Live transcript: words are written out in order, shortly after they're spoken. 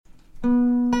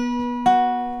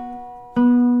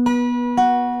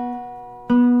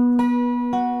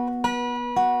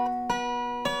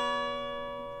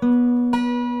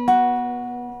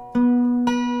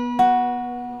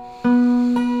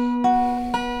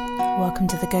welcome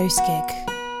to the Ghost Gig.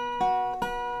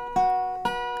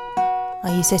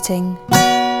 Are you sitting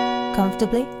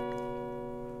comfortably?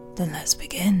 Then let's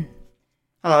begin.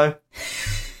 Hello.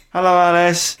 Hello,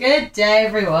 Alice. Good day,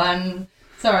 everyone.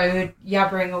 Sorry, we were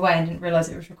yabbering away and didn't realise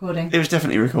it was recording. It was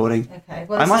definitely recording. Okay.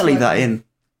 Well, I might leave that in.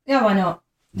 Yeah, why not?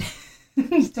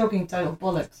 He's talking total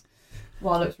bollocks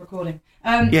while it's recording.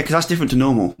 Yeah, because that's different to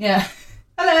normal. Yeah.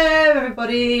 Hello,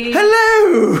 everybody.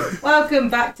 Hello! Welcome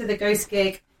back to the Ghost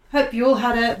Gig. Hope you all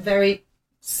had a very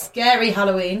scary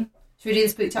Halloween. Should we do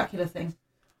the spooktacular thing?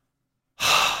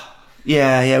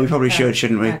 Yeah, we probably should,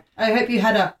 shouldn't we? Yeah. I hope you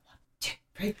had a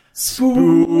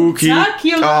Spooky.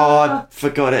 spooktacular. Oh, I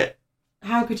forgot it.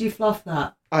 How could you fluff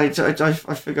that? I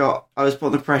forgot. I was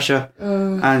put under pressure,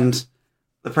 and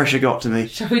the pressure got to me.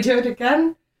 Shall we do it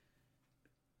again?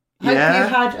 Yeah. Hope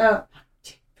you had a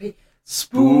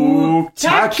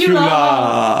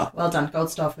Spooktacular. Well done, gold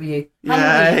star for you.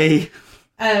 Yay!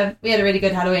 We had a really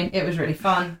good Halloween. It was really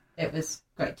fun. It was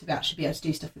great to actually be able to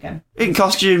do stuff again. In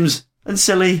costumes and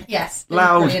silly. Yes, it was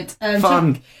Loud. brilliant.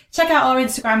 Fun. Check out our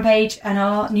Instagram page and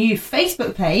our new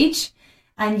Facebook page,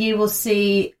 and you will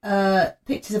see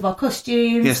pictures of our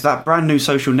costumes. Yes, that brand new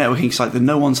social networking site that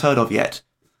no one's heard of yet.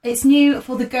 It's new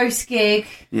for the Ghost Gig.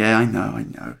 Yeah, I know.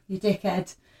 You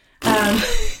dickhead.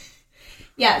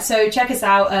 Yeah, so check us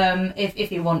out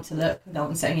if you want to look. No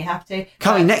one's saying you have to.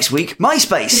 Coming next week,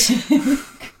 MySpace.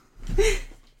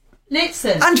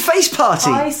 Listen. And Face Party.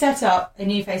 I set up a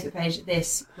new Facebook page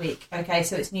this week. Okay,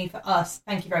 so it's new for us.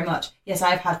 Thank you very much. Yes,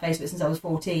 I've had Facebook since I was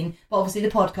 14, but obviously the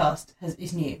podcast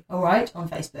is new, all right, on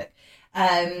Facebook.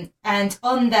 And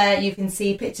on there you can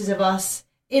see pictures of us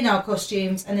in our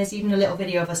costumes, and there's even a little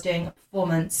video of us doing a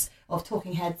performance of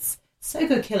Talking Heads' So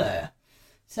Good Killer.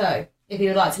 So if you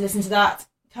would like to listen to that,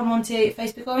 come on to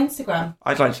Facebook or Instagram.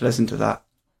 I'd like to listen to that.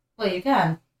 Well, you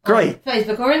can. Great. On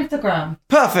Facebook or Instagram.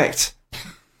 Perfect.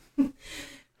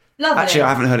 Lovely. Actually, I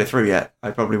haven't heard it through yet. I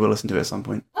probably will listen to it at some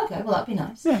point. Okay, well, that'd be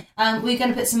nice. Yeah. We're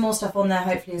going to put some more stuff on there,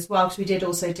 hopefully, as well, because we did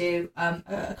also do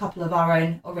a couple of our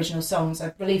own original songs,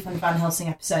 a Relief and Van Helsing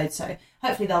episode, so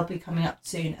hopefully they'll be coming up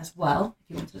soon as well, if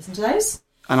you want to listen to those.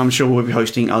 And I'm sure we'll be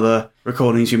hosting other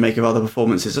recordings you make of other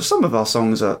performances of some of our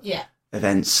songs at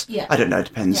events. Yeah. I don't know, it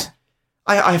depends. Yeah.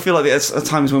 I feel like there's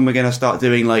times when we're going to start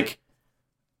doing, like,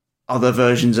 other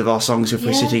versions of our songs if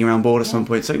we're sitting around bored at some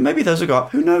point. So maybe those will go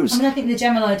up. Who knows? I mean, I think the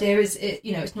general idea is,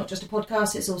 it's not just a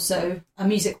podcast, it's also a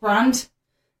music brand,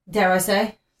 dare I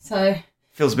say. So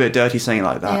Feels a bit dirty saying it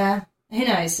like that. yeah, who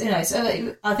knows?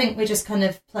 So I think we're just kind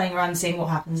of playing around and seeing what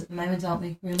happens at the moment, aren't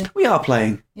we, really? We are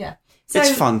playing. Yeah. So,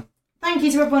 it's fun. Thank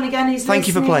you to everyone again who's Thank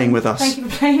you for playing with us. Thank you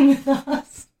for playing with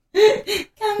us.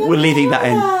 We're leaving that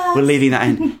in. We're leaving that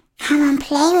in. Come on,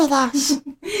 play with us.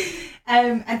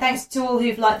 And thanks to all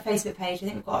who've liked the Facebook page. I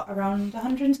think we've got around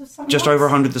 100 or something. Just over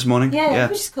 100 this morning. Yeah,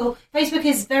 which is cool. Facebook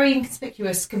is very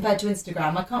inconspicuous compared to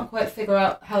Instagram. I can't quite figure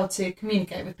out how to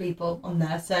communicate with people on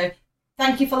there. So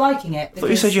thank you for liking it. I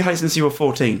thought you said you had it since you were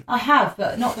 14. I have,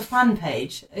 but not the fan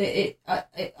page. I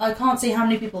can't see how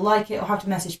many people like it or how to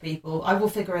message people. I will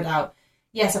figure it out.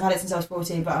 Yes, I've had it since I was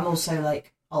 14, but I'm also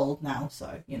like old now, so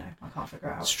I can't figure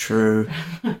it out. It's true.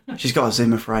 She's got a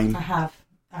Zimmer frame. I have.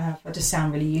 I just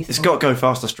sound really youthful. It's got Go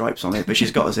Faster stripes on it, but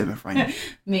she's got a Zimmer frame.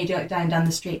 Me down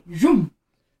the street. Zoom.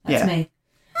 That's me.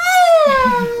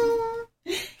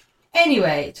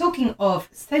 Anyway, talking of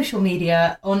social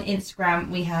media, on Instagram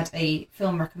we had a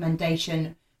film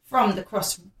recommendation from the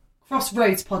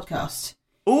Crossroads podcast.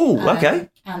 Oh, okay.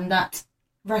 And that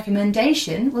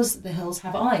recommendation was The Hills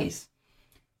Have Eyes.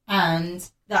 And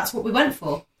that's what we went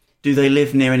for. Do they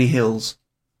live near any hills?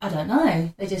 I don't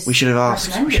know. They just We should have asked.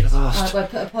 recommended. We should have asked.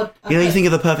 You think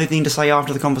of the perfect thing to say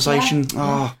after the conversation?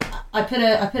 Yeah. I put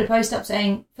a post up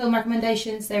saying film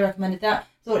recommendations. They recommended that.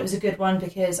 Thought it was a good one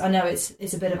because I know it's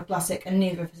a bit of a classic and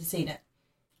neither of us have seen it.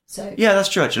 So yeah, that's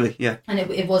true actually. Yeah, and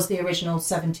it was the original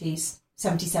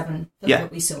 77 film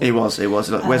that we saw. It was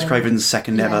like Wes Craven's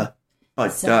second ever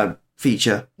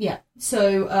feature. Yeah.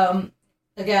 So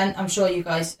again, I'm sure you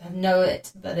guys know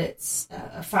it, but it's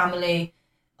a family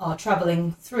are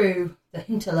travelling through the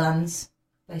hinterlands,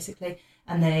 basically,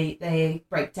 and they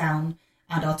break down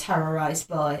and are terrorised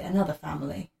by another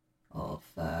family of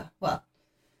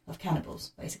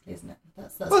cannibals, basically, isn't it?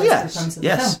 That's the premise of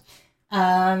the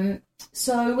film.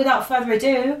 So without further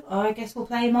ado, I guess we'll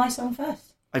play my song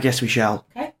first. I guess we shall.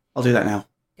 Okay. I'll do that now.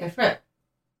 Go for it.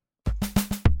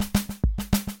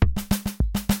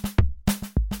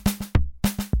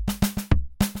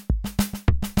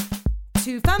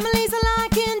 Two families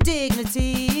alike in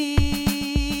dignity,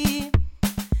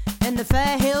 in the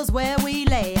fair hills where we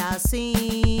lay our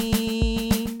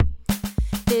scene.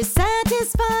 This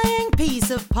satisfying piece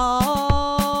of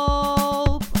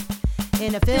pulp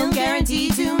in a film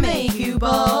guaranteed to make you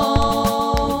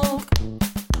balk.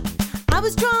 I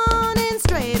was drawn in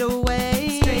straight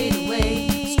away,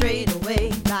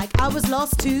 like I was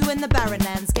lost too in the barren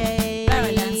landscape.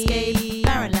 Barren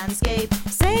landscape.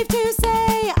 Safe to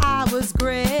say I was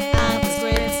gripped.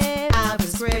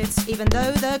 Even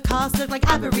though the cast looked like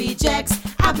ABBA rejects.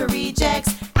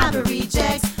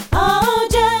 Oh,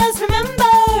 just remember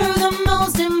the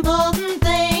most important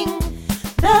thing.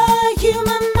 The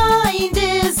human mind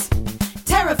is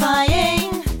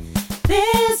terrifying.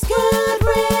 This could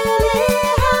really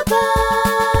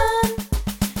happen.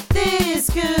 This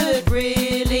could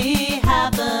really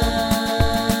happen.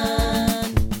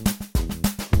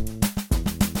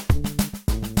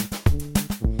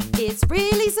 It's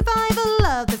really survival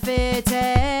of the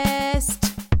fittest.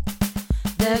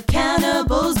 The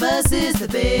cannibals versus the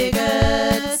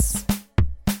bigots.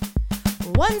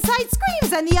 One side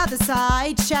screams and the other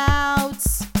side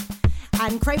shouts.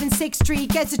 And Craven 6th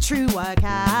Street gets a true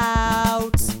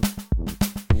workout.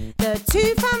 The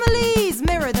two families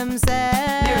mirror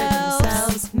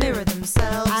themselves.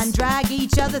 And drag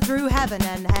each other through heaven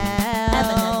and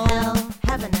hell.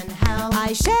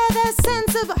 I share their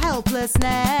sense of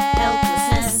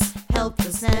helplessness.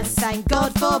 Thank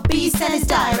God for Beast and his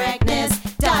directness.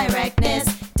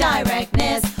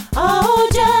 Oh,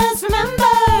 just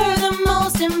remember the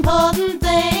most important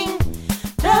thing.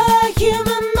 The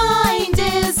human mind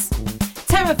is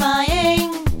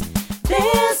terrifying.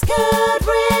 This could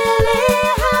really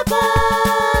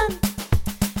happen.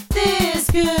 This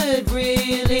could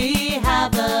really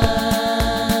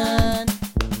happen.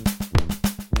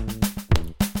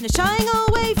 Now shying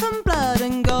away from blood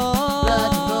and gore.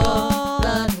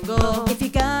 If you're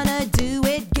gonna do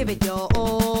it, give it your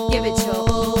all. Give it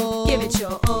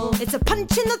your all. It's a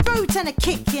punch in the throat and a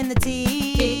kick in the teeth.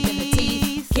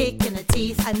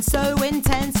 And so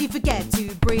intense you forget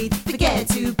to breathe.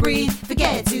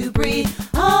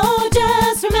 Oh,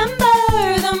 just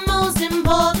remember the most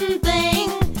important thing.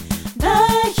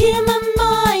 The human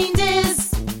mind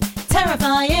is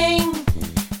terrifying.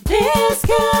 This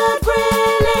could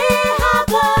really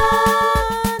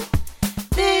happen.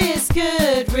 This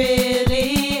could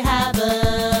really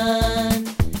happen.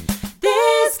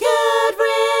 This could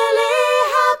really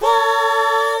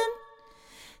happen.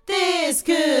 This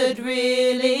could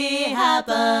really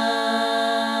happen.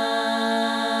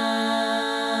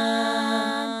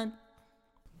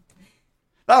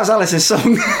 That was Alice's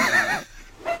song.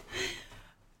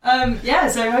 Yeah,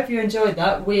 so I hope you enjoyed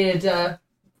that weird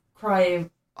crying.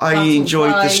 I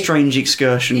enjoyed the strange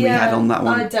excursion we had on that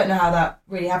one. I don't know how that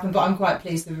really happened, but I'm quite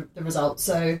pleased with the result.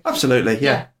 So Absolutely,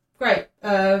 yeah. Great.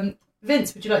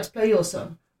 Vince, would you like to play your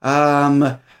song?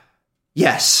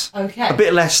 Yes. Okay. A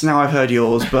bit less now I've heard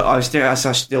yours, but I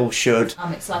still should.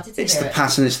 I'm excited to It's hear the it.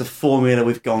 pattern, it's the formula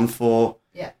we've gone for.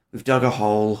 Yeah. We've dug a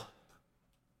hole.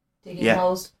 Digging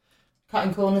holes.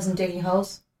 Cutting corners and digging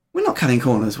holes. We're not cutting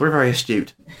corners, we're very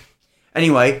astute.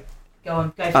 Anyway. Go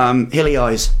on, go for it. Hilly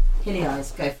Eyes. Hilly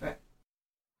Eyes, go for it.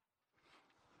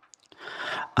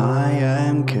 I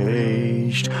am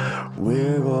caged,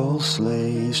 we're all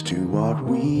slaves to what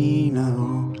we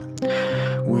know.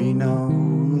 We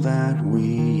know that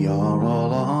we are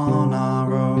all on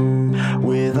our own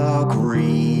with our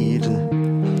greed.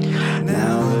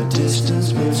 Now the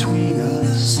distance between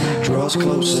us draws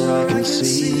closer, I can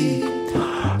see.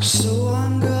 So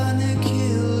I'm gonna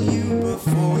kill you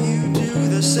before you do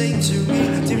the same to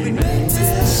me. Did we make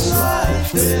this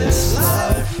life? This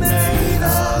life made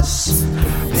us.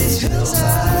 These hills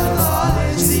have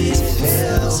eyes, these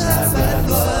hills have bad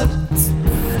blood.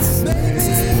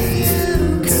 Maybe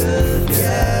you could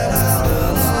get out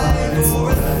alive,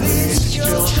 or at least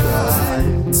you'll try.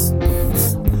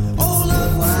 Oh,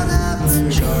 look what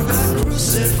happened, you're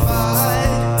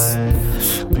crucified.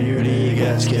 Beauty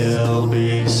gets killed,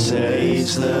 Beast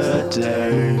saves the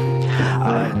day.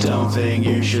 I don't think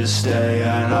you should stay,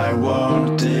 and I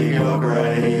won't dig your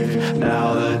grave.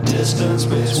 Now the distance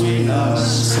between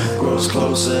us grows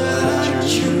closer than I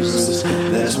choose.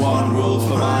 There's one rule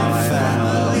for my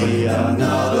family,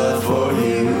 another for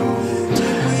you.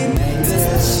 Did we make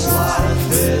this life?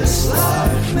 This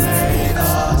life made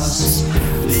us.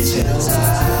 These hills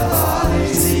have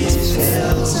eyes, these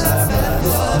hills have bad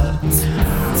blood.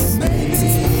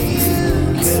 Maybe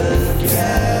you could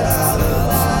get out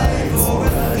alive, or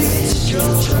at least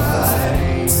you'll try.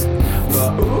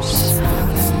 But oops,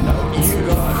 no, you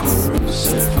got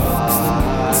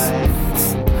crucified.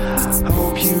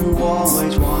 Hope you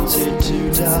always wanted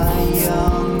to die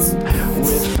young,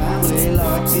 with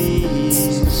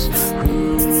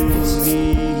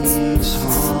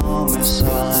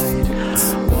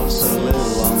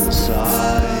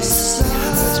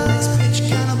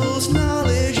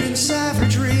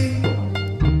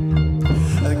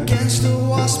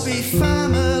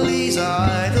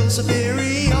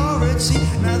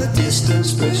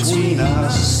distance between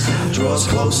us draws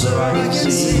closer, I can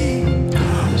see.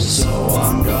 So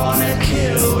I'm gonna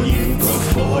kill you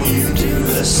before you do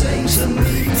the same to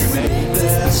me. Made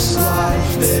this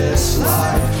life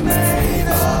made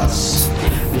us.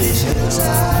 These hills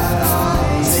have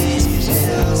eyes, these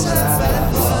hills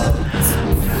have blood.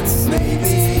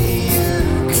 Maybe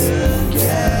you could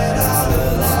get out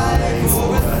alive,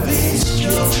 or at least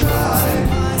you'll try.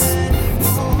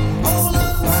 Oh,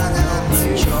 look what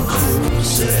happened, you're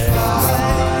crucified.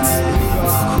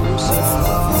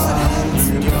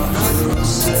 You're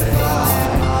crucified.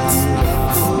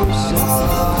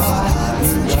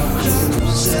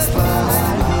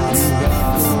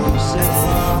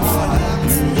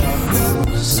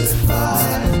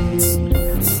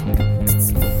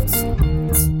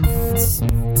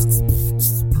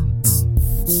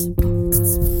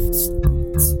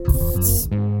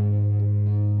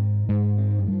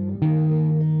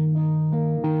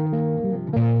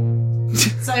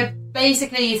 So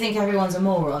basically, you think everyone's a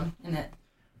moron, isn't it?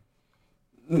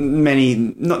 Many,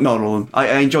 not all of them.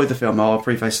 I enjoyed the film. I'll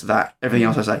preface that. Everything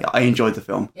else I say, I enjoyed the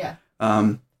film. Yeah.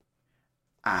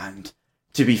 And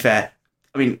to be fair,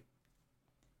 I mean,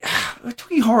 we're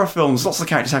talking horror films. Lots of the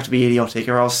characters have to be idiotic,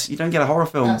 or else you don't get a horror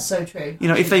film. That's so true. You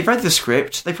know, if they read the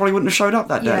script, they probably wouldn't have showed up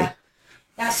that day. Yeah,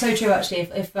 that's so true. Actually,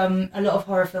 if a lot of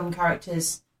horror film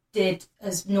characters did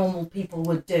as normal people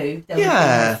would do, they would be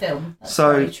in the film. That's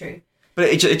very true. But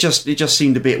it just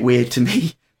seemed a bit weird to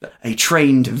me that a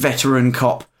trained veteran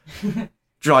cop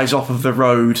drives off of the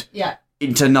road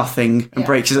into nothing and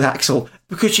breaks his axle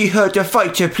because he heard a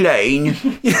fighter plane.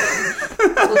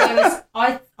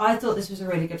 Well, I thought this was a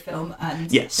really good film, and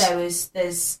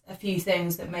there's a few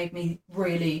things that made me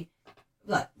really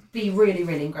be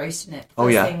really engrossed in it. The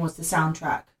first thing was the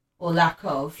soundtrack, or lack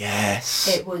of. Yes.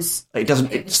 It was.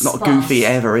 It's not sparse. Goofy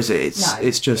ever, is it?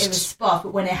 It's just. It was sparse,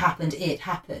 but when it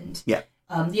happened. Yeah.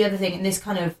 The other thing, and this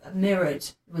kind of mirrored,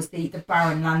 was the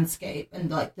barren landscape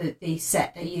and like the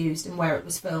set they used and where it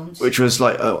was filmed, which was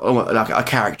like a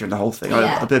character in the whole thing.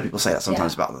 I've heard people say that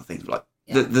sometimes about other things, like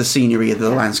the scenery of the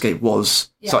landscape was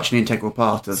such an integral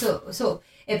part of it basically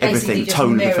everything, just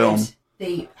tone of the film.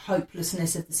 The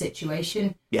hopelessness of the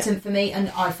situation for me, and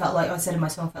I felt like I said in my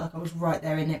song, I felt like I was right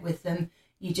there in it with them.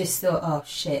 You just thought, oh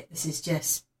shit, this is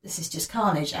just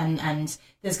carnage, and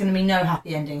there's going to be no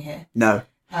happy ending here. No.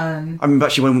 I remember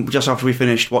actually just after we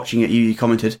finished watching it, you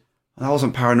commented, that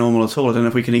wasn't paranormal at all. I don't know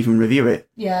if we can even review it.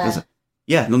 Yeah.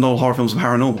 Not all horror films are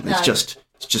paranormal. No. It's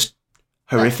just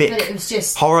horrific. But it was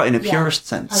just horror in a purest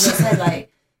sense. As I said,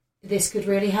 like, this could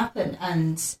really happen,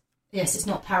 and yes, it's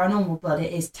not paranormal, but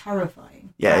it is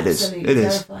terrifying. Yeah, Absolutely it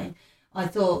is. Terrifying. I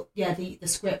thought, the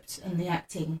script and the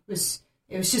acting was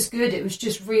just good. It was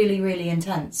just really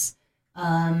intense.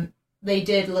 They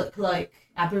did look like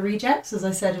ABBA rejects, as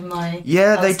I said in my...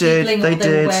 Yeah, they did. They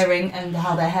were wearing and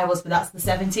how their hair was, but that's the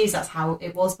 70s. That's how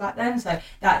it was back then. So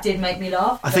that did make me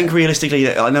laugh. I think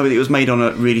realistically, I know it was made on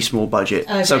a really small budget.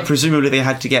 Okay. So presumably they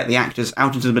had to get the actors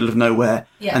out into the middle of nowhere,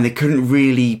 and they couldn't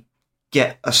really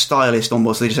get a stylist on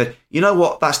board. So they just said, you know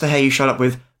what, that's the hair you showed up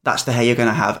with. That's the hair you're going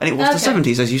to have. And it was the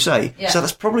 70s, as you say. Yeah. So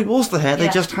that probably was the hair they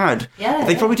just had. Yeah,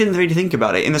 they probably didn't really think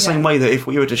about it. In the same way that if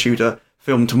we were to shoot a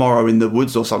film tomorrow in the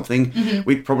woods or something,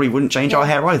 we probably wouldn't change our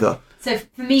hair either. So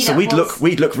for me, we'd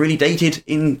look really dated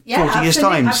in 40 years'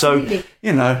 time. Absolutely. So,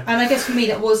 you know. And I guess for me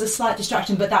that was a slight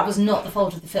distraction, but that was not the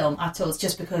fault of the film at all. It's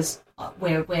just because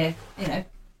we're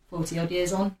 40 odd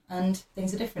years on and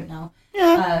things are different now.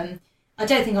 Yeah. I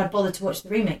don't think I'd bother to watch the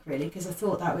remake really, because I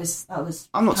thought that was.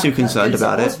 I'm not too concerned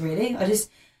about it. Really,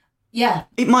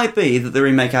 It might be that the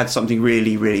remake had something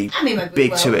really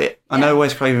big to it. I know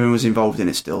Wes Craven was involved in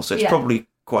it still, so it's probably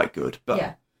quite good.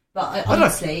 But but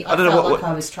honestly, I felt like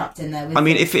I was trapped in there.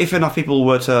 If enough people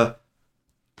were to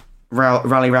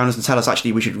rally around us and tell us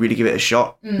actually we should really give it a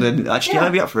shot, then actually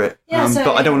I'd be up for it. But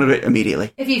I don't want to do it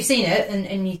immediately. If you've seen it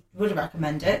and you would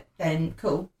recommend it, then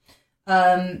cool.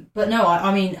 But no,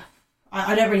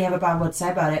 I don't really have a bad word to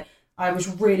say about it. I was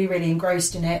really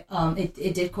engrossed in it.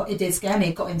 It did scare me.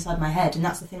 It got inside my head, and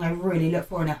that's the thing I really look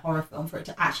for in a horror film, for it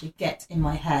to actually get in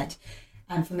my head,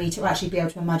 and for me to actually be able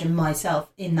to imagine myself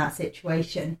in that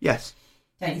situation. Yes,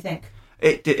 don't you think?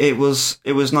 It was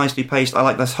nicely paced. I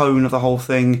like the tone of the whole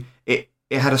thing. It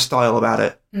had a style about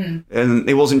it, and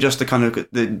it wasn't just the kind of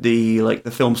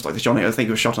the film stock that's on it. I think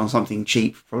it was shot on something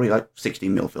cheap, probably like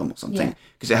 16mm film or something,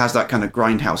 because it has that kind of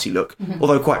grindhousey look,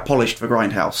 although quite polished for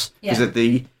grindhouse. Because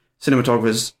the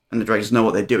cinematographers and the directors know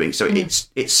what they're doing, so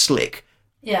it's slick,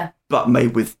 but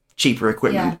made with cheaper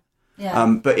equipment.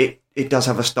 But it does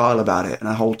have a style about it and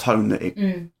a whole tone that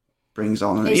it brings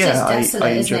on. And It's just I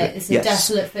desolate, isn't enjoyed it? It's a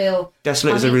desolate feel.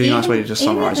 Desolate is a really nice way to just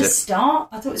summarise even it. at the start,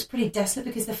 I thought it was pretty desolate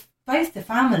because both the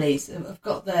families have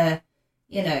got their,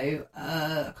 I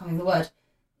can't think of the word.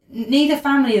 Neither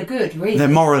family are good, really. They're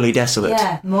morally desolate.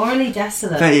 Yeah, morally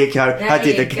desolate. There you go. I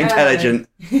did the intelligent.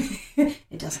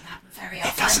 It doesn't happen very often.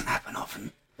 It doesn't happen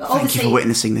often. But Thank you for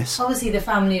witnessing this. Obviously, the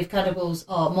family of cannibals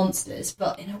are monsters,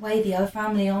 but in a way, the other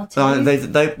family are too.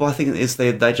 Well, I think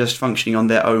they're just functioning on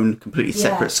their own, completely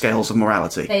separate scales of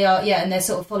morality. They are, and they're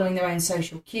sort of following their own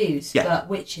social cues. Yeah. But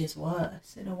which is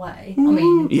worse in a way? I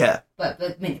mean, But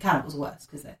the cannibals are worse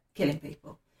because they're killing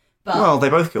people. But well, they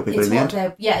both kill people in the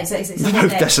end. Yeah, exactly. They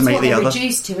both decimate the other. It's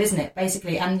reduced to, isn't it?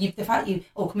 Basically, and the fact can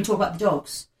we talk about the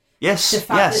dogs? Yes. The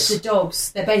fact that the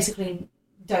dogs, they're basically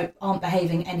aren't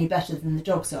behaving any better than the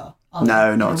dogs are.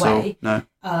 No, not at all.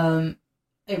 No.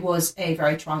 It was a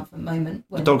very triumphant moment.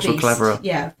 When The dogs were cleverer.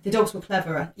 Yeah, the dogs were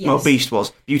cleverer. Yes. Well, Beast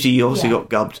was. Beauty obviously got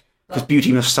gubbed because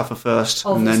Beauty must suffer first,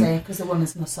 obviously, because the woman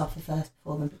must suffer first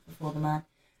before the man.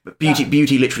 But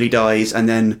Beauty literally dies, and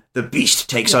then the Beast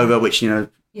takes over, which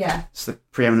it's the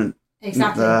preeminent.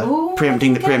 Exactly.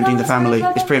 Preempting the family.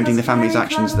 It's preempting the family's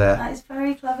actions there. That is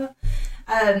very clever.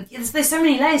 There's so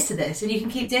many layers to this, and you can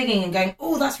keep digging and going,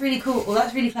 oh, that's really cool, or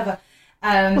that's really clever.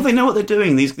 Well, they know what they're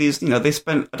doing. These, they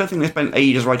spent. I don't think they spent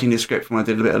ages writing this script when I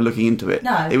did a bit of looking into it.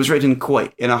 No, it was written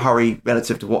quite in a hurry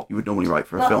relative to what you would normally write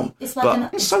for a film. It's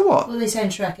like so what? Well, they say in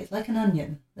Shrek, it's like an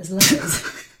onion. There's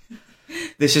layers.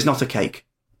 This is not a cake.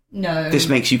 No. This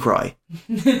makes you cry.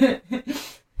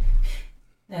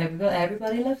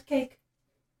 Everybody loves cake,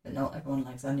 but not everyone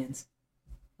likes onions.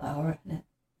 Like horror, isn't it?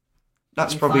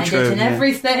 That's probably true. It in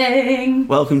everything.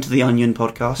 Welcome to the Onion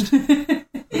Podcast.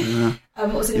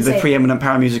 What was I the preeminent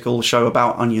paramusical show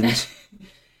about onions.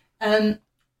 I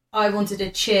wanted to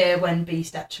cheer when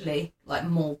Beast actually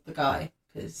mauled the guy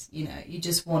because you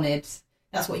just wanted.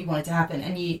 That's what you wanted to happen,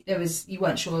 and you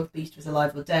weren't sure if Beast was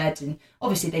alive or dead, and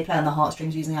obviously they play on the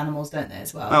heartstrings using animals, don't they,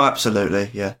 as well? Oh, absolutely,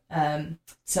 yeah.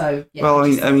 So yeah. Well,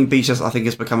 I mean, Beast I think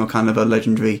has become a kind of a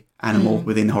legendary animal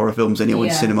within horror films anyway,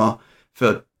 in cinema.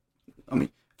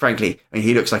 Frankly,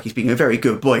 he looks like he's being a very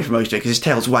good boy for most of it because his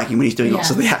tail's wagging when he's doing lots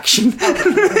of the action.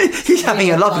 He's having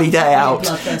a lovely day out.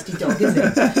 Bloodthirsty dog,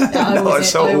 isn't it?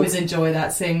 I always enjoy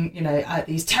that, seeing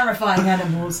these terrifying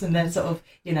animals, and then sort of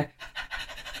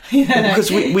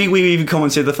because we even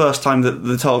commented the first time that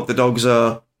the dogs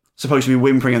are supposed to be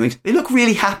whimpering and things. They look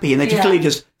really happy, and they just clearly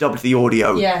just dubbed the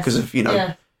audio because of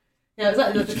Yeah, it's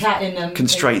like the cat in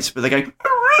constraints, but they're going.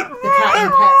 The cat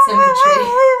in Pet Cemetery.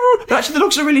 But actually, the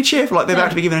dogs are really cheerful, like they're about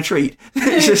to be given a treat.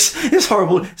 It's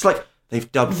horrible. It's like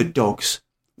they've dubbed the dogs.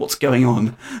 What's going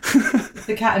on?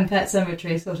 The cat in Pet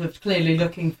Cemetery sort of clearly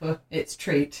looking for its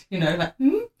treat.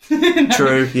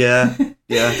 True. Yeah.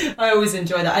 I always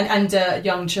enjoy that, and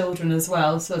young children as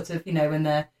well. Sort of, when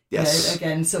they're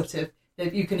again, sort of,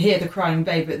 you can hear the crying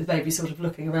baby, but the baby's sort of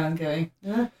looking around, going.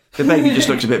 The baby just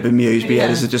looks a bit bemused, but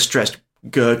there's a distressed,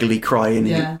 gurgly cry, and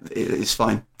it's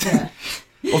fine. Yeah.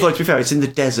 Although, to be fair, it's in the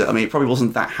desert. I mean, it probably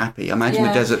wasn't that happy. I imagine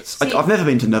the deserts. I've never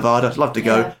been to Nevada. I'd love to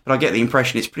go, but I get the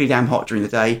impression it's pretty damn hot during the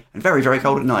day and very, very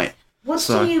cold at night. What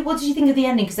did you think of the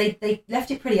ending? Because they left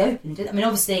it pretty open.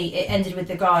 Obviously, it ended with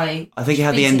the guy. I think it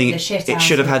had the ending. It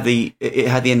should have had the. It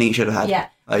had the ending it should have had. Yeah,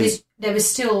 because there was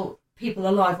still people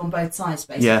alive on both sides.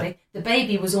 Basically, the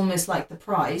baby was almost like the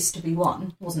prize to be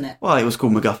won, wasn't it? Well, it was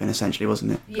called MacGuffin, essentially,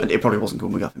 wasn't it? Yeah. It probably wasn't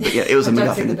called MacGuffin, but it was a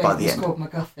MacGuffin by the end. It was called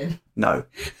MacGuffin. No.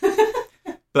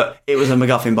 But it was a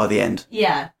MacGuffin by the end.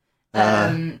 Yeah. But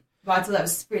I thought that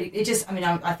was really... It just...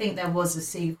 I think there was a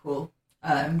sequel.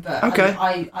 But okay.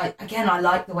 I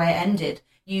like the way it ended.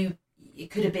 It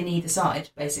could have been either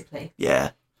side, basically.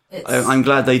 Yeah. I'm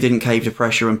glad they didn't cave to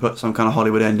pressure and put some kind of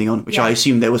Hollywood ending on, which I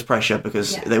assume there was pressure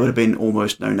because there would have been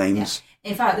almost no names.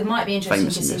 Yeah. In fact, it might be interesting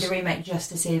to see the remake just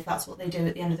to see if that's what they do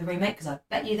at the end of the remake, because I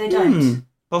bet you they don't.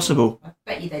 Possible. I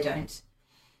bet you they don't.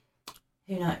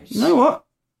 Who knows? You know what?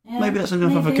 Yeah, maybe that's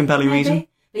enough of a compelling reason.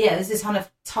 But yeah, there's this kind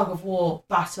of tug-of-war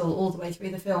battle all the way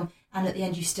through the film, and at the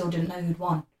end you still didn't know who'd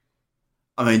won.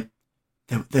 I mean,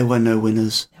 there were no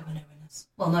winners. There were no winners.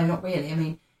 Well, no, not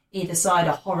really. Either side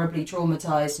are horribly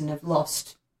traumatised and have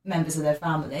lost members of their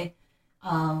family,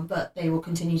 but they will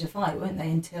continue to fight, won't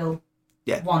they, until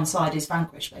one side is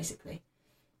vanquished, basically.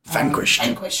 Vanquished.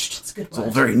 Vanquished. It's a good word. It's all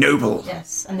very noble.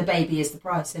 Yes, and the baby is the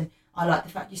price, and I like the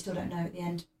fact you still don't know at the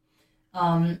end.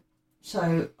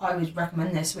 So I would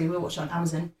recommend this. We watched it on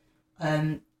Amazon,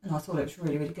 and I thought it was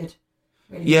really, really good.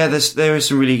 Really good. There is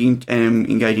some really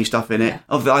engaging stuff in it.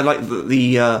 Yeah. I like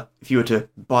the if you were to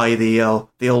buy the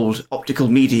old optical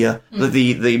media,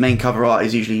 the main cover art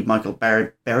is usually Michael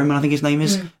Berryman, I think his name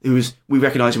is. We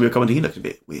recognised we were commenting. He looks a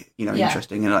bit weird,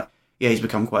 interesting, and Yeah, he's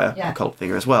become quite a cult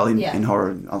figure as well in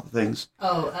horror and other things.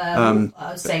 I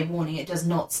would say, warning, it does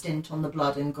not stint on the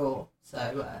blood and gore.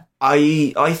 So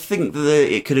I think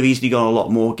that it could have easily gone a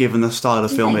lot more given the style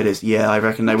of film it is. Yeah, I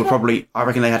reckon they were probably... I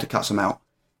reckon they had to cut some out.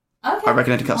 Okay. I reckon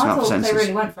they had to cut some out for censors. They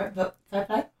really went for it, but fair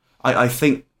play. I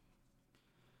think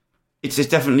it's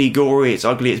definitely gory, it's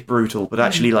ugly, it's brutal, but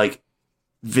actually, like,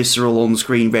 visceral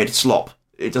on-screen red slop,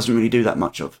 it doesn't really do that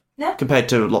much of. Yeah. Compared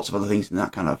to lots of other things in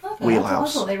that kind of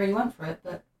wheelhouse. I thought they really went for it,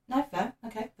 but no, fair.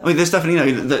 Okay. I mean, there's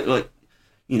definitely,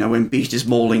 when Beast is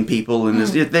mauling people, and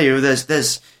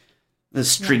there's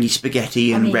stringy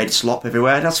spaghetti and red slop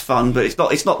everywhere. That's fun, but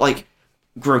it's not like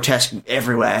grotesque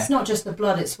everywhere. It's not just the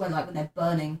blood; it's when they're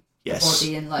burning the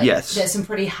body, and there's some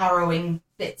pretty harrowing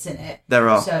bits in it. There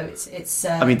are. So it's.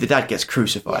 I mean, the dad gets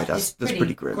crucified. That's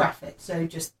pretty grim. Graphic. So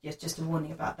just a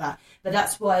warning about that. But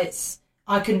that's why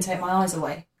I couldn't take my eyes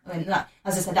away. I mean,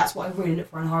 as I said, that's what I really look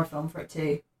for in a horror film, for it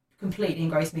to completely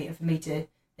engross me, and for me to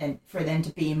then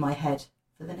to be in my head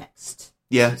for the next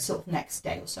next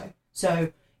day or so.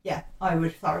 So yeah, I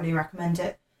would thoroughly recommend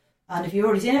it. And if you've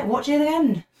already seen it, watch it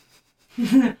again.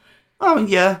 Oh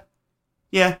yeah,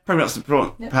 probably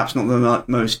not perhaps not the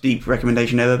most deep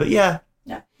recommendation ever, but yeah,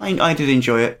 I did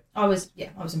enjoy it. I was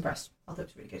impressed. I thought it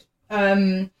was really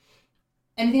good.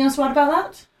 Anything else to add about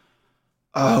that?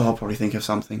 Oh, I'll probably think of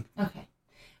something. Okay.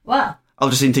 Well,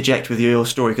 I'll just interject with your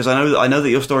story, because I know that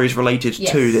your story is related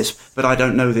to this, but I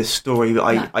don't know this story.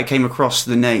 But I came across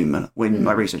the name when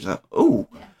my research was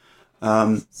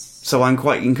so I'm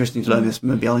quite interested to learn this.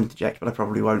 Maybe I'll interject, but I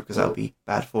probably won't, because that would be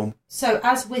bad form. So,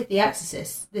 as with The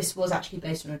Exorcist, this was actually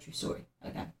based on a true story.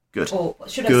 Again. Good. Or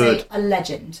should I say a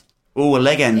legend? Oh, a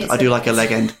legend. I do like a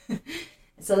legend.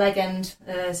 It's a legend.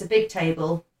 It's a big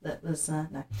table that was...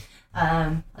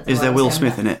 Is there Will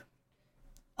Smith in it?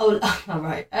 Oh,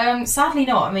 right. Sadly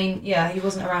not. I mean, he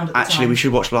wasn't around at the time. Actually, we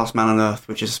should watch Last Man on Earth,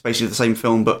 which is basically the same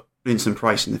film, but Vincent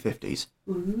Price in the 50s.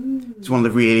 Ooh. It's one of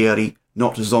the really early,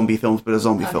 not a zombie films, but a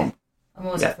zombie film. I'm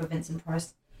always up for Vincent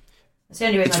Price. That's the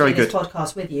only reason I do this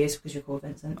podcast with you is because you're called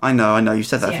Vincent. I know. You've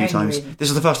said that a few times. Reason. This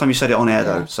is the first time you said it on air,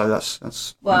 though, so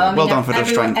that's well done for the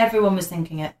restraint. Everyone was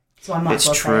thinking it, so I might as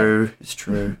well say it. It's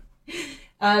true.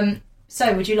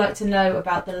 So, would you like to know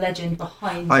about the legend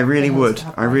behind... I really would.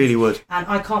 And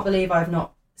I can't believe I've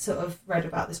not sort of read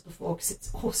about this before, because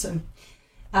it's awesome.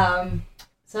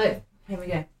 So, here we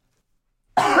go.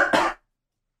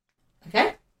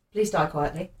 Okay? Please die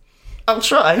quietly. I'll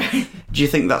try. Do you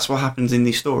think that's what happens in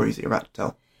these stories that you're about to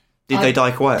tell? Did they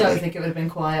die quietly? I don't think it would have been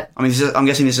quiet. I mean, I'm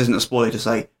guessing this isn't a spoiler to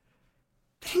say,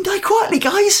 they didn't die quietly,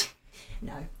 guys!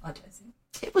 No, I don't think.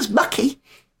 It was mucky.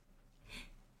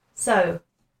 So...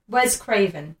 Wes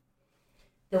Craven,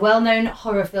 the well-known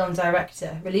horror film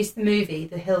director, released the movie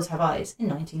The Hills Have Eyes in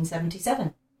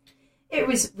 1977. It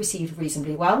was received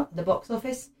reasonably well at the box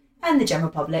office and the general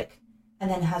public,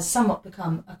 and then has somewhat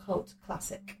become a cult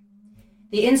classic.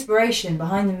 The inspiration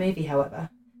behind the movie,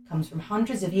 however, comes from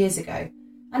hundreds of years ago,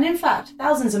 and in fact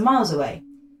thousands of miles away,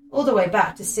 all the way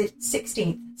back to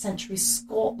 16th century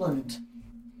Scotland.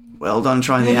 Well done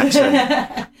trying the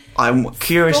accent. I'm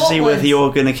curious to see whether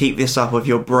you're going to keep this up or if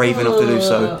you're brave enough to do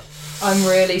so. I'm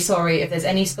really sorry if there's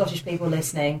any Scottish people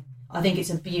listening. I think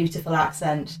it's a beautiful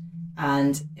accent,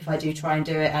 and if I do try and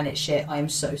do it and it's shit, I am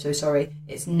so sorry.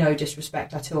 It's no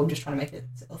disrespect at all. I'm just trying to make it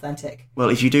authentic. Well,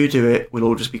 if you do it, we'll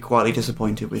all just be quietly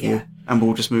disappointed with you, and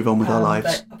we'll just move on with our lives.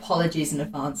 But apologies in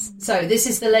advance. So this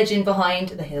is the legend behind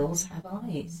The Hills Have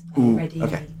Eyes. Are you ready?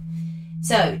 Okay.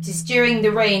 So, it is during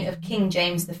the reign of King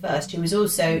James I, who was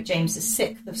also James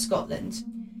VI of Scotland.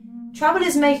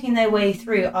 Travellers making their way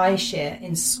through Ayrshire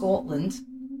in Scotland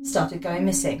started going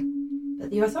missing,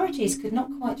 but the authorities could not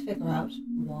quite figure out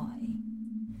why.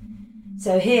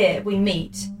 So here we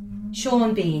meet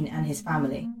Sean Bean and his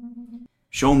family.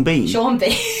 Sean Bean? Sean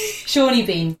Bean. Shawnee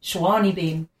Bean. Shawnee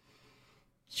Bean.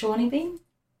 Shawnee Bean?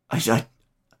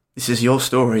 This is your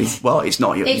story. Well, it's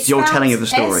not. It's your telling of the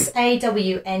story. Sawney,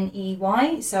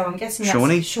 so I'm guessing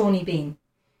that's Shawnee Bean.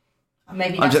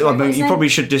 Maybe that's you probably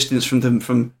should distance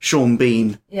from Sean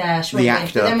Bean. Yeah, Sean the Bean.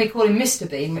 actor. But then we call him Mr.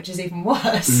 Bean, which is even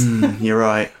worse. You're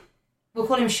right. We'll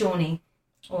call him Shawnee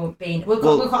or Bean. I'm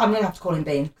going to have to call him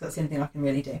Bean because that's the only thing I can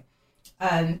really do.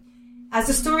 As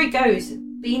the story goes,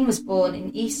 Bean was born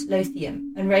in East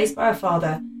Lothian and raised by a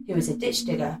father who was a ditch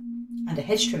digger and a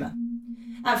hedge trimmer.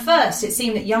 At first, it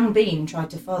seemed that young Bean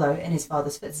tried to follow in his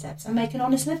father's footsteps and make an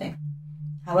honest living.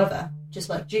 However, just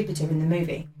like Jupiter in the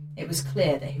movie, it was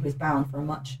clear that he was bound for a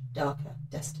much darker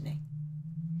destiny.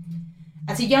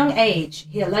 At a young age,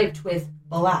 he eloped with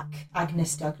Black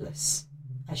Agnes Douglas,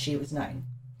 as she was known.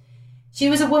 She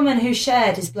was a woman who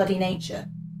shared his bloody nature.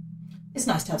 It's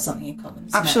nice to have something in common.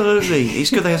 Isn't Absolutely. It's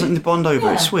good they have something to bond over.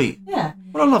 Yeah. It's sweet. Yeah.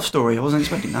 What a love story. I wasn't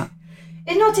expecting that.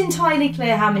 It's not entirely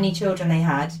clear how many children they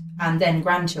had, and then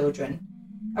grandchildren.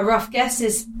 A rough guess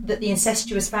is that the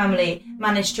incestuous family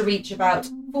managed to reach about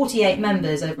 48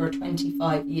 members over a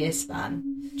 25-year span.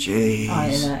 Jeez. I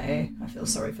know. I feel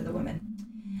sorry for the women.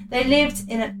 They lived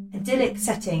in an idyllic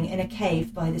setting in a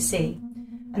cave by the sea,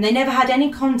 and they never had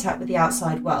any contact with the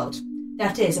outside world.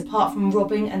 That is, apart from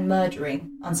robbing and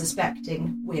murdering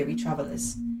unsuspecting, weary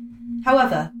travellers.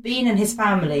 However, Bean and his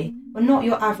family were not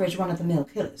your average run-of-the-mill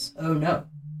killers. Oh no.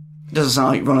 It doesn't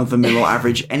sound like run-of-the-mill or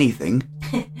average anything.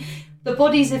 The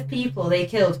bodies of people they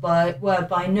killed were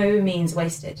by no means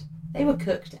wasted. They were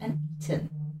cooked and eaten.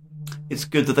 It's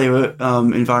good that they were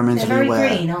environmentally They're very aware.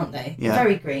 green, aren't they? Yeah.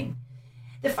 Very green.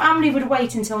 The family would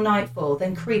wait until nightfall,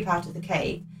 then creep out of the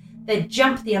cave. They'd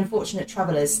jump the unfortunate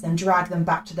travellers, then drag them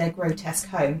back to their grotesque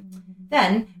home.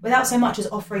 Then, without so much as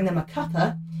offering them a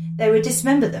cuppa, they would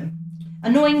dismember them.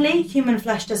 Annoyingly, human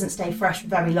flesh doesn't stay fresh for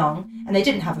very long, and they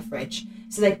didn't have a fridge,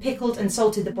 so they pickled and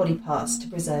salted the body parts to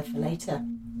preserve for later. I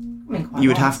mean, quite You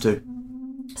would honest. have to.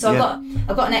 So Yeah.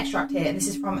 I've got an extract here. This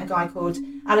is from a guy called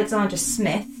Alexander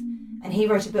Smith, and he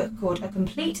wrote a book called A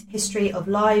Complete History of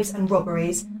Lives and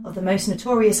Robberies of the Most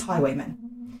Notorious Highwaymen.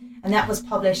 And that was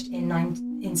published in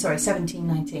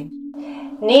 1719.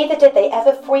 Neither did they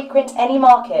ever frequent any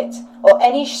market or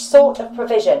any sort of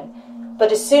provision,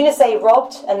 but as soon as they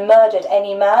robbed and murdered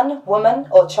any man, woman,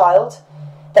 or child,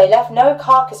 they left no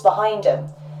carcass behind them,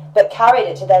 but carried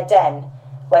it to their den,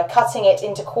 where cutting it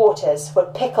into quarters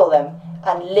would pickle them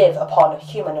and live upon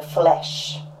human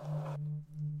flesh.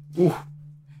 Ooh.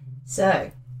 So,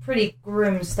 pretty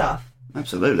grim stuff.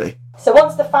 Absolutely. So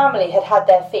once the family had had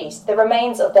their feast, the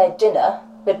remains of their dinner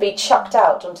would be chucked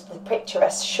out onto the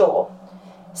picturesque shore.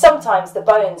 Sometimes the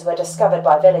bones were discovered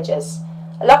by villagers.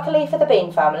 Luckily for the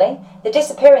Bean family, the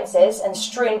disappearances and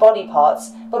strewn body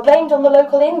parts were blamed on the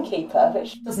local innkeeper,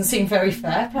 which doesn't seem very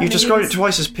fair. You've described it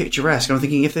twice as picturesque. I'm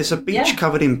thinking if there's a beach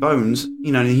covered in bones,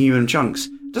 in human chunks,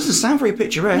 it doesn't sound very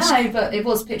picturesque. No, but it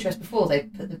was picturesque before they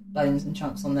put the bones and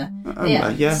chunks on there.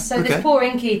 So okay. this poor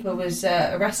innkeeper was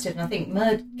arrested and I think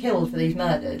killed for these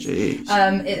murders. Jeez.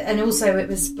 And also it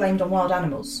was blamed on wild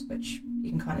animals, which you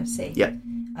can kind of see. Yeah.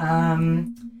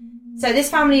 So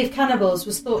this family of cannibals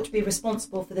was thought to be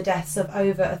responsible for the deaths of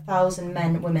over 1,000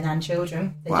 men, women and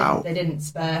children. They didn't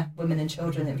spare women and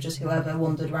children, it was just whoever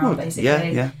wandered around,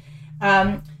 basically. Yeah.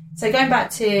 So going back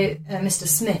to Mr.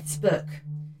 Smith's book,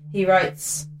 he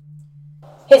writes,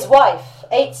 his wife,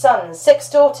 8 sons, 6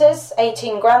 daughters,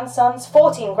 18 grandsons,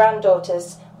 14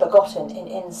 granddaughters, begotten in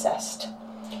incest.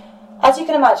 As you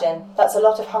can imagine, that's a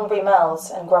lot of hungry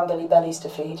mouths and grumbly bellies to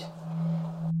feed.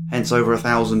 Hence over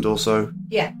 1,000 or so.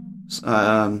 Yeah.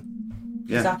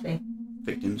 Exactly.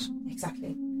 Victims.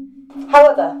 Exactly.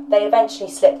 However, they eventually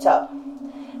slipped up.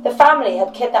 The family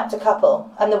had kidnapped a couple,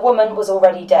 and the woman was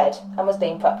already dead and was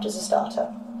being prepped as a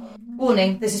starter.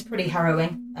 Warning, this is pretty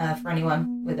harrowing for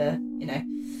anyone with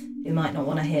who might not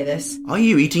want to hear this. Are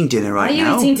you eating dinner right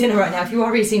now? Are you eating dinner right now? If you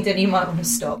are eating dinner, you might want to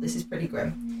stop. This is pretty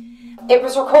grim. It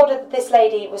was recorded that this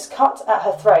lady was cut at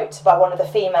her throat by one of the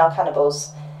female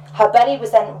cannibals. Her belly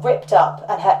was then ripped up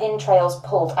and her entrails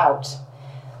pulled out.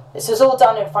 This was all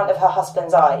done in front of her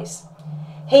husband's eyes.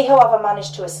 He, however,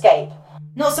 managed to escape.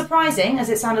 Not surprising, as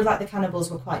it sounded like the cannibals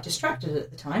were quite distracted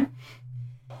at the time.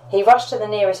 He rushed to the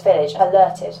nearest village and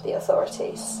alerted the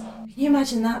authorities. Can you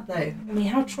imagine that, though? I mean,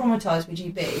 how traumatised would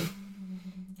you be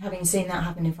having seen that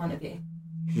happen in front of you?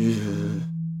 And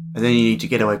then you need to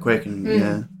get away quick and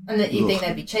And that you think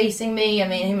they'd be chasing me. I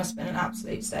mean, he must have been in an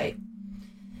absolute state.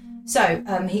 So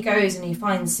he goes and he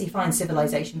finds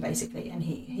civilization, basically, and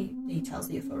he tells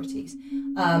the authorities.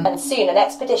 And soon an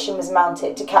expedition was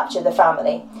mounted to capture the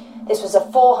family. This was a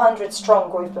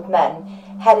 400-strong group of men,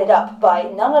 headed up by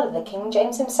none other than King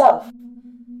James himself.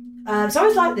 So I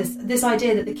always like this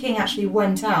idea that the king actually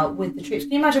went out with the troops.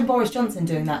 Can you imagine Boris Johnson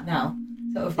doing that now?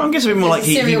 Sort of, I guess a bit more like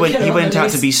he went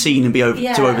out to be seen and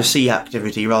to oversee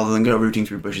activity rather than go rooting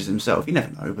through bushes himself. You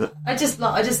never know, but I just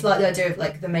like the idea of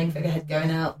like the main figurehead going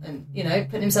out and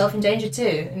putting himself in danger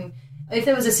too. And if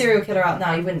there was a serial killer out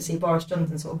now, you wouldn't see Boris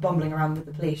Johnson sort of bumbling around with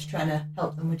the police trying to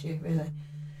help them, would you? Really?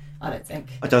 I don't think.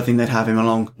 I don't think they'd have him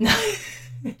along. No,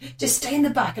 just stay in the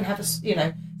back and have give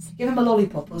him a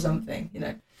lollipop or something.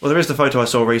 Well, there is the photo I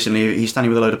saw recently. He's standing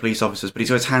with a load of police officers, but he's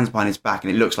got his hands behind his back,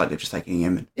 and it looks like they're just taking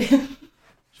him.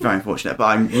 It's very unfortunate, but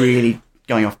I'm really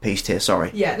going off piste here.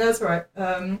 Sorry. Yeah, no, that's all right.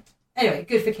 Anyway,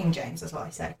 good for King James. That's what I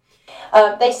say.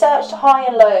 They searched high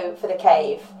and low for the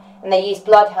cave, and they used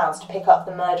bloodhounds to pick up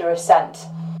the murderer's scent.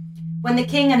 When the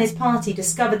king and his party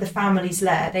discovered the family's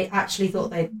lair, they actually thought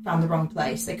they'd found the wrong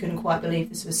place. They couldn't quite believe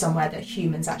this was somewhere that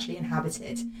humans actually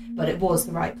inhabited, but it was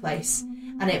the right place,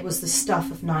 and it was the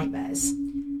stuff of nightmares.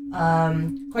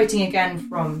 Quoting again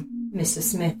from Mr.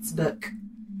 Smith's book.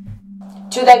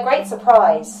 To their great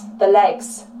surprise, the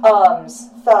legs, arms,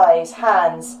 thighs,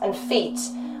 hands, and feet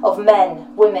of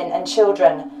men, women, and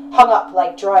children hung up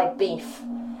like dried beef,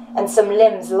 and some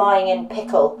limbs lying in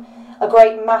pickle, a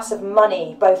great mass of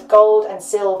money, both gold and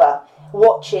silver,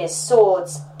 watches,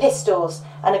 swords, pistols,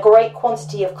 and a great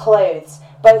quantity of clothes,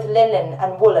 both linen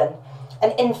and woolen,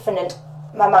 an infinite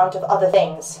amount of other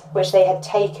things, which they had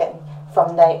taken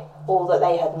from all that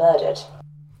they had murdered.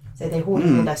 So they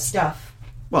hoarded all their stuff.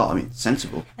 Well, I mean,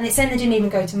 sensible. And it's saying they didn't even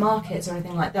go to markets or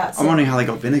anything like that. So I'm wondering how they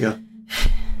got vinegar.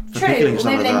 True, or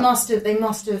maybe they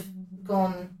must have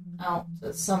gone out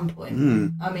at some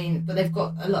point. I mean, but they've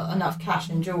got enough cash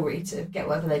and jewellery to get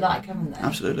whatever they like, haven't they?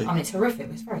 Absolutely. I mean, it's horrific,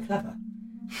 but it's very clever.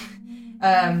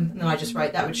 And then I just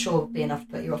wrote, that would sure be enough to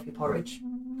put you off your porridge,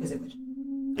 because it would.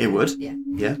 It would? Yeah.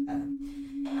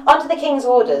 Under the king's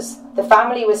orders, the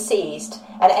family was seized,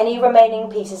 and any remaining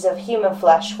pieces of human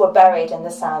flesh were buried in the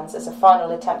sands as a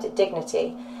final attempt at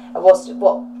dignity, and was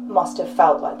what must have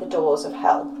felt like the doors of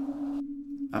hell.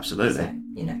 Absolutely. So,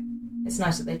 it's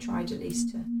nice that they tried at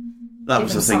least to. That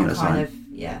was the thing at the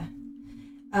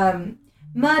time.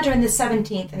 Murder in the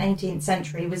 17th and 18th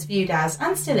century was viewed as,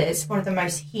 and still is, one of the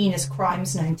most heinous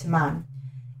crimes known to man.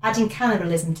 Adding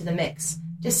cannibalism to the mix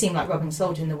just seemed like rubbing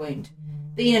salt in the wound.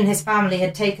 Bean and his family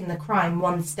had taken the crime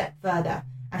one step further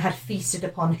and had feasted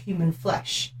upon human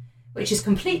flesh, which is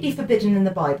completely forbidden in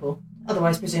the Bible.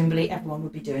 Otherwise, presumably, everyone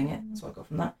would be doing it. That's what I got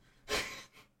from that.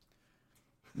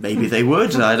 Maybe they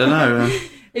would, I don't know.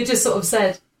 It just sort of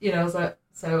said, I was like,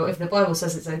 so if the Bible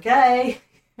says it's okay,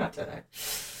 I don't know.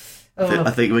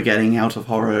 I think we're getting out of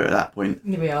horror at that point.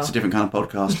 Here we are. It's a different kind of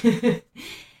podcast.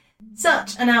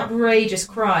 Such an outrageous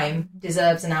crime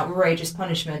deserves an outrageous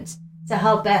punishment. So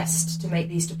how best to make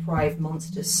these deprived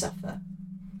monsters suffer?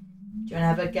 Do you want to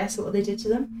have a guess at what they did to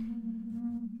them?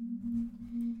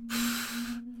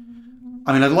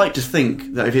 I mean, I'd like to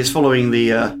think that if it's following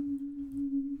the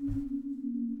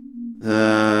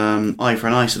eye for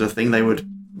an eye sort of thing, they would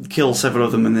kill several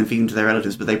of them and then feed them to their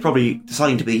relatives, but they probably,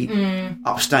 deciding to be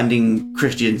upstanding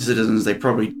Christian citizens, they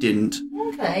probably didn't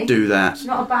do that.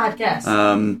 Not a bad guess.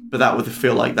 But that would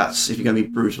feel like that's, if you're going to be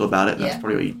brutal about it, that's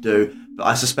probably what you'd do. But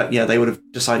I suspect, they would have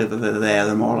decided that they're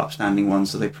the moral upstanding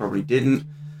ones, so they probably didn't.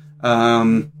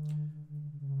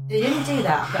 They didn't do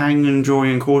that. Hang and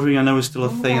drawing and quartering, I know, is still a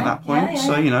thing at that point.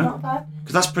 So not bad.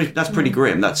 Because that's pretty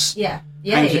grim. That's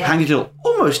hang you till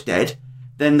almost dead.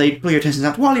 Then they pull your intestines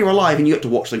out while you're alive, and you get to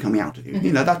watch them coming out of you.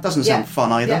 That doesn't sound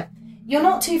fun either. Yeah. You're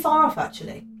not too far off,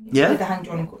 actually. Yeah. With the hang,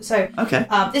 drawing and quartering.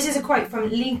 So this is a quote from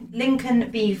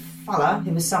Lincoln B. Fuller,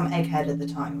 who was some egghead at the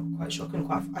time. I'm quite sure.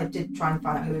 I did try and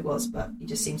find out who he was, but he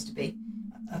just seems to be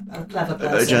a clever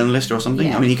person. A journalist or something.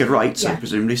 Yeah. I mean, he could write, so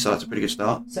presumably, so that's a pretty good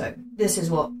start. So this is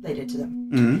what they did to them.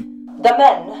 Mm-hmm. The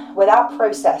men, without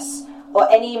process or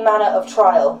any manner of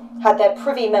trial, had their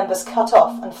privy members cut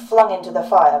off and flung into the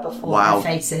fire before their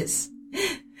faces.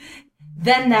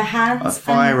 Then their hands. A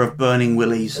fire of burning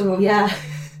willies. Oh yeah.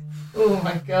 Oh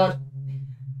my god.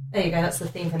 There you go. That's the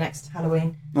theme for next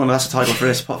Halloween. Well, that's the title for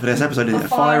this episode, isn't it? A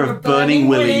fire of burning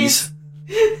willies.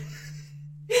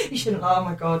 You shouldn't. Oh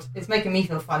my god, it's making me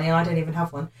feel funny, and I don't even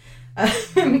have one.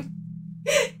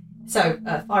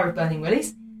 Fire of burning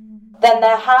willies. Then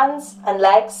their hands and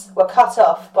legs were cut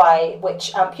off, by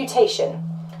which amputation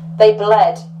they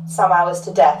bled some hours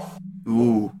to death.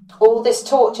 Ooh. All this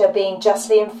torture being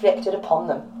justly inflicted upon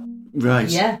them. Right.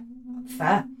 Yeah.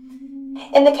 Fair.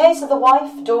 In the case of the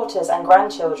wife, daughters, and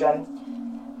grandchildren,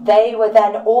 they were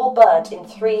then all burnt in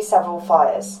 3 several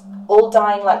fires, all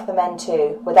dying like the men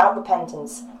too, without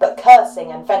repentance, but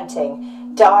cursing and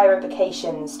venting dire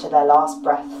imprecations to their last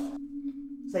breath.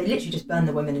 So they literally just burned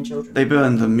the women and children. They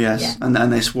burned them, yes, and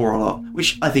they swore a lot,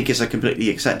 which I think is a completely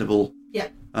acceptable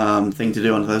thing to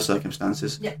do under those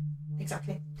circumstances. Yeah,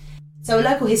 exactly. So a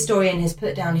local historian has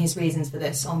put down his reasons for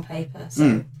this on paper.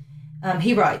 So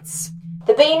he writes,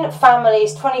 the Bean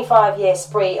family's 25-year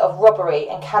spree of robbery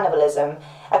and cannibalism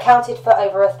accounted for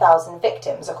over 1,000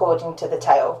 victims, according to the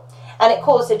tale, and it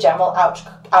caused a general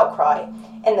outcry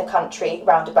in the country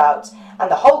roundabout,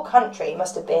 and the whole country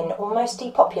must have been almost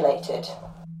depopulated.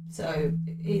 So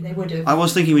they would have. I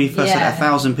was thinking when you first said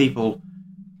 1,000 people,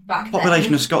 back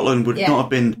population then, of Scotland would not have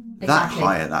been that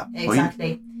high at that point.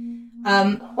 Exactly.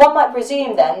 One might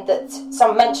presume then that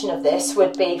some mention of this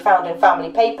would be found in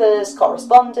family papers,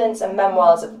 correspondence and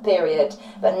memoirs of the period,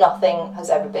 but nothing has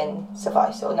ever been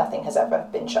sufficed, or nothing has ever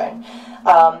been shown.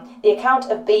 The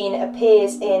account of Bean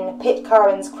appears in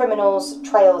Pitcairn's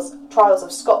Trials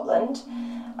of Scotland,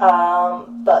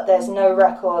 but there's no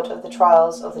record of the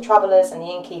trials of the travellers and the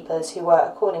innkeepers who were,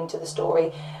 according to the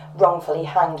story, wrongfully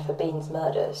hanged for Bean's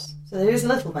murders. So there is a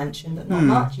little mention, but not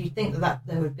much. You'd think that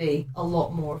there would be a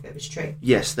lot more if it was true.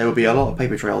 Yes, there would be a lot of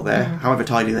paper trail there, however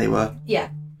tidy they were. Yeah.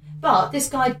 But this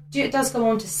guy does go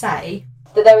on to say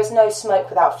that there is no smoke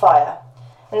without fire,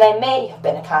 and they may have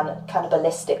been a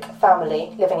cannibalistic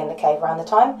family living in the cave around the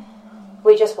time.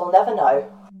 We just will never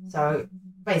know. So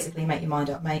basically make your mind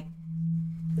up, mate.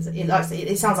 Because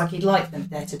it sounds like he'd like them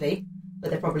there to be, but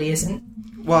there probably isn't.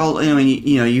 Well, I mean,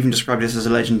 you even described this as a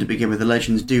legend to begin with. The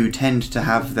legends do tend to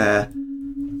have their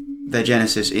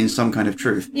genesis in some kind of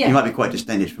truth. Yeah. You might be quite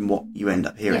distended from what you end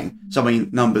up hearing. Yeah. So many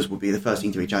numbers would be the first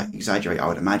thing to exaggerate, I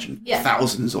would imagine. Yeah.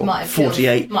 Thousands or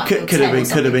 48. Could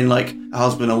have been like a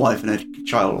husband, a wife and a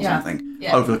child or something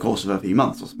over the course of a few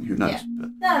months or something. Who knows? Yeah. But.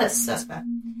 No, that's fair.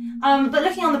 But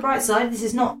looking on the bright side,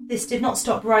 this did not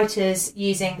stop writers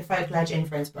using the folk legend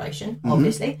for inspiration,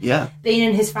 obviously. Yeah. Bean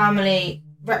and his family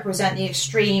represent the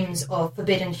extremes of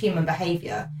forbidden human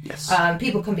behaviour. Yes.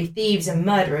 People can be thieves and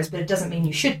murderers, but it doesn't mean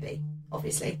you should be,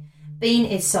 obviously. Bean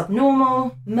is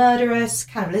subnormal, murderous,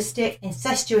 cannibalistic,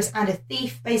 incestuous, and a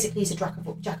thief. Basically, he's a jack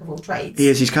of all trades. He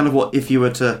is. He's kind of what, if you were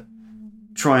to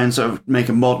try and sort of make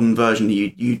a modern version,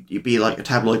 you'd be like a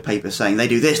tabloid paper saying, they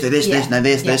do this, they this, this, no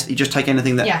this. You just take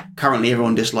anything that currently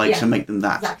everyone dislikes and make them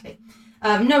that. Exactly.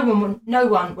 No one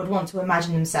would want to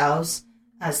imagine themselves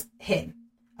as him.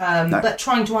 No. But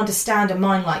trying to understand a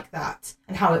mind like that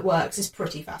and how it works is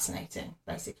pretty fascinating,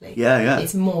 basically. Yeah.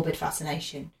 It's morbid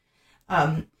fascination.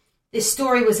 This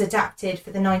story was adapted for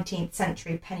the 19th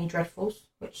century Penny Dreadfuls,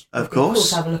 which of would be cool course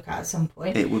to have a look at some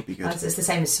point. It would be good. It's the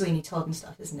same as Sweeney Todd and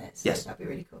stuff, isn't it? So yes. That'd be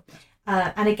really cool.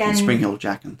 And again... And Spring Hill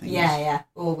Jack and things. Yeah,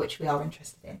 all which we are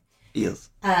interested in. Yes.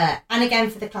 And again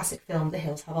for the classic film The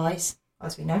Hills Have Eyes,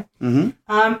 as we know. Mm-hmm.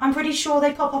 I'm pretty sure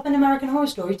they pop up in American Horror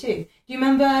Story too. Do you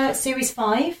remember Series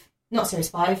 5? Not Series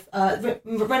 5,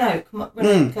 Roanoke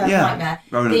Nightmare.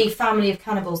 Roanoke. The Family of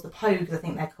Cannibals, the Pogues, I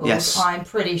think they're called. Yes. I'm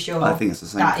pretty sure I think it's the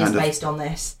same that kind is of... based on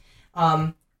this.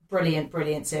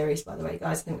 Brilliant series, by the way,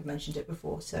 guys. I think we've mentioned it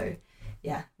before. So,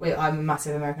 yeah, I'm a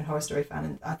massive American Horror Story fan,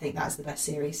 and I think that's the best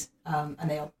series. And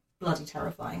they are bloody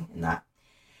terrifying in that.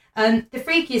 The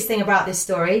freakiest thing about this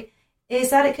story is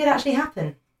that it could actually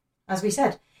happen, as we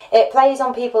said. It plays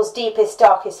on people's deepest,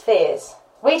 darkest fears.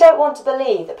 We don't want to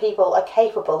believe that people are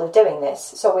capable of doing this,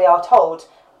 so we are told,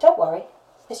 don't worry,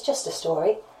 it's just a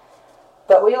story.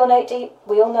 But we all know deep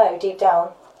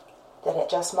down that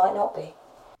it just might not be.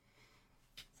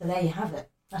 So there you have it.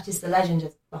 That is the legend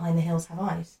of Behind the Hills Have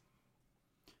Eyes.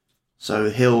 So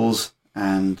hills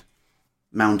and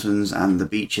mountains and the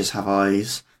beaches have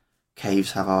eyes,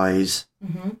 caves have eyes.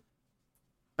 Mm-hmm.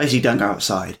 Basically, don't go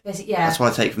outside. Yeah. That's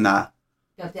what I take from that.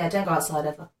 Yeah, don't go outside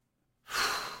ever.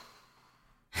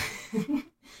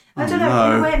 I don't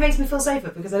know, in a way it makes me feel safer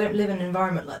because I don't live in an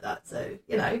environment like that, so,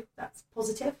 that's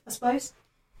positive, I suppose.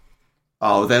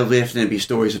 Oh, there'll definitely be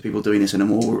stories of people doing this in a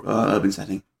more urban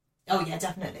setting. Oh yeah,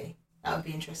 definitely. That would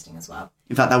be interesting as well.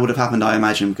 In fact, that would have happened, I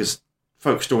imagine, because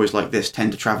folk stories like this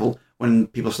tend to travel. When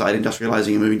people started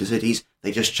industrialising and moving to cities,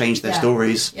 they just changed their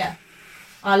stories. Yeah.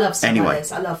 I love stuff like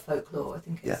this. I love folklore. I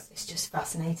think it's just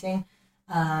fascinating.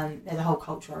 There's a whole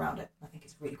culture around it. I think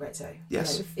it's really great. So,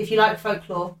 yes. If you like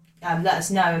folklore, let us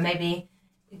know and maybe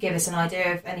give us an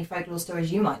idea of any folklore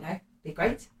stories you might know. It'd be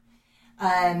great.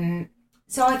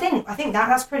 So I think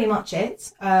that's pretty much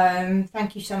it.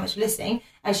 Thank you so much for listening.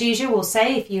 As usual, we'll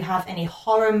say if you have any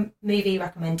horror movie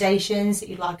recommendations that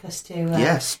you'd like us to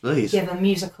yes, please give a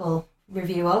musical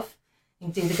review of, you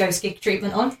can do the ghost gig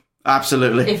treatment on.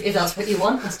 Absolutely. If that's what you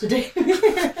want us to do.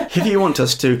 If you want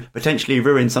us to potentially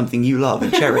ruin something you love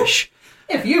and cherish.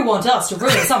 If you want us to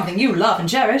ruin something you love and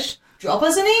cherish, drop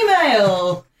us an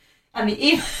email. And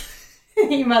the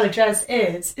email address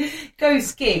is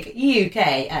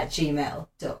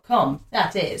ghostgiguk@gmail.com.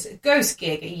 That is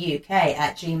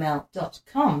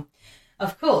ghostgiguk@gmail.com.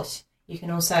 Of course, you can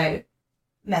also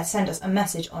send us a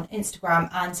message on Instagram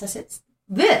and says it's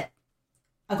there.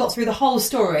 I got through the whole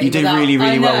story. You did really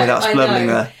well without splurling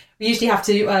there. We usually have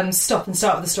to stop and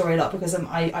start with the story a lot because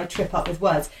I trip up with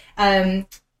words.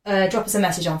 Drop us a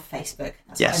message on Facebook.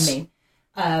 That's what I mean.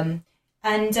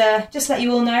 And just let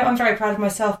you all know, I'm very proud of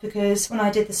myself because when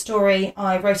I did the story,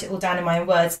 I wrote it all down in my own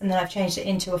words and then I've changed it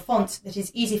into a font that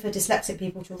is easy for dyslexic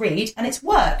people to read and it's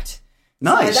worked.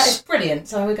 Nice. So that is brilliant.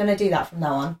 So we're going to do that from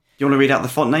now on. you want to read out the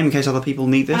font name in case other people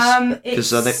need this?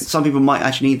 Because some people might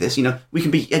actually need this. You know, we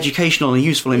can be educational and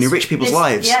useful and enrich people's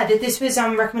lives. Yeah, this was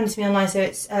recommended to me online, so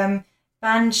it's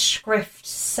Bandschrift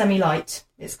Semi-Light,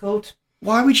 it's called.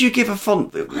 Why would you give a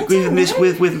font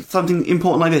with something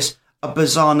important like this a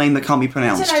bizarre name that can't be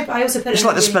pronounced? I don't know, but I also put it's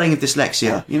like the spelling of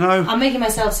dyslexia, you know? I'm making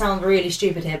myself sound really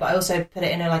stupid here, but I also put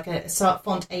it in a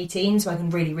font 18 so I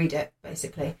can really read it,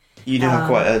 basically. You do have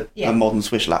quite a modern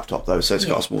Swish laptop, though, so it's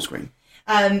got a small screen.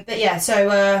 But yeah,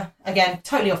 so again,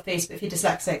 totally off piece, but if you're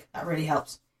dyslexic, that really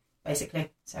helps,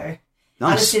 basically. So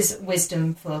nice. Alice's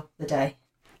wisdom for the day.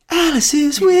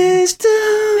 Alice's wisdom.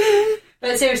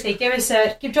 But seriously,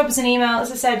 drop us an email.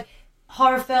 As I said,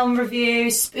 horror film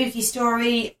reviews, spooky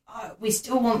story. We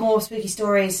still want more spooky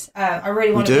stories. I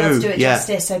really want to be able to do it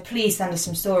justice. So please send us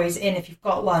some stories in if you've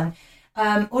got one,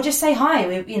 or just say hi.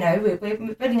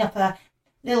 We're building up a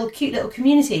cute little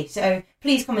community. So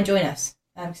please come and join us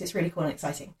because it's really cool and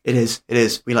exciting. It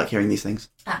is. We like hearing these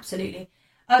things. Absolutely.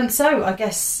 So I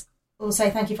guess we'll say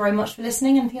thank you very much for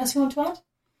listening. Anything else you want to add?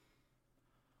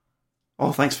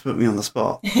 Oh, thanks for putting me on the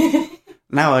spot.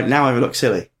 Now I look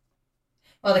silly.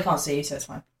 Well, they can't see you, so it's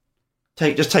fine.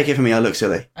 Just take it from me, I look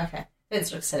silly. Okay.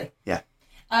 Vince looks silly. Yeah.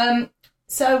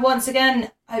 So once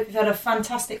again, I hope you've had a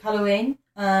fantastic Halloween,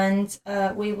 and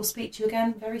we will speak to you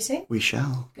again very soon. We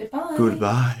shall. Goodbye.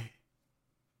 Goodbye.